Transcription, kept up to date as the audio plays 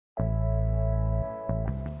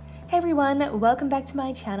Hey everyone, welcome back to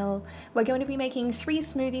my channel. We're going to be making 3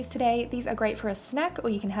 smoothies today. These are great for a snack or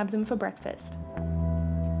you can have them for breakfast.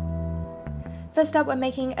 First up, we're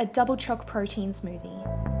making a double choc protein smoothie.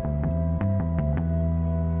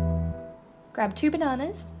 Grab 2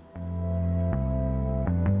 bananas,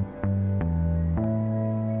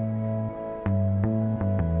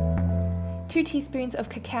 two teaspoons of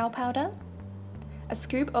cacao powder, a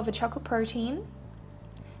scoop of a chocolate protein,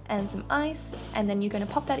 and some ice, and then you're going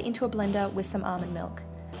to pop that into a blender with some almond milk.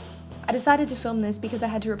 I decided to film this because I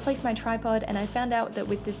had to replace my tripod and I found out that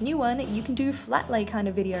with this new one you can do flat lay kind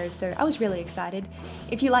of videos, so I was really excited.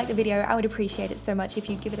 If you like the video, I would appreciate it so much if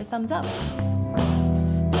you'd give it a thumbs up.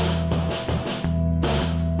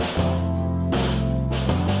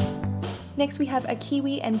 Next we have a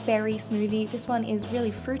kiwi and berry smoothie. This one is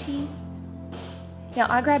really fruity. Now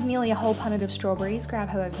I grabbed nearly a whole punnet of strawberries, grab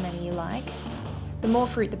however many you like. The more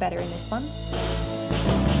fruit the better in this one.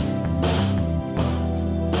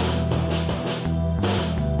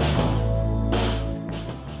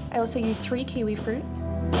 I also used 3 kiwi fruit.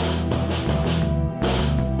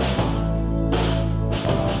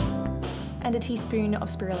 And a teaspoon of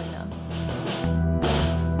spirulina.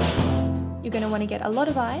 You're going to want to get a lot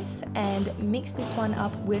of ice and mix this one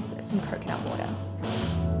up with some coconut water.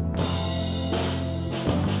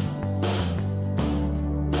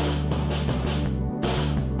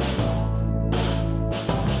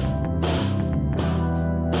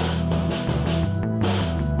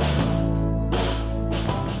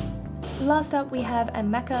 Last up we have a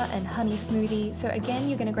maca and honey smoothie. So again,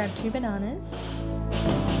 you're going to grab 2 bananas.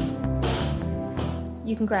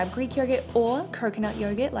 You can grab Greek yogurt or coconut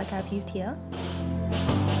yogurt like I've used here.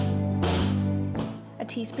 A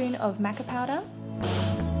teaspoon of maca powder.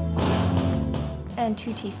 And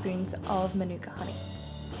 2 teaspoons of manuka honey.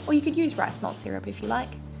 Or you could use rice malt syrup if you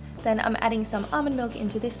like. Then I'm adding some almond milk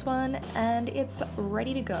into this one and it's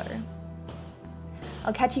ready to go.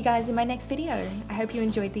 I'll catch you guys in my next video. I hope you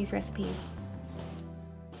enjoyed these recipes.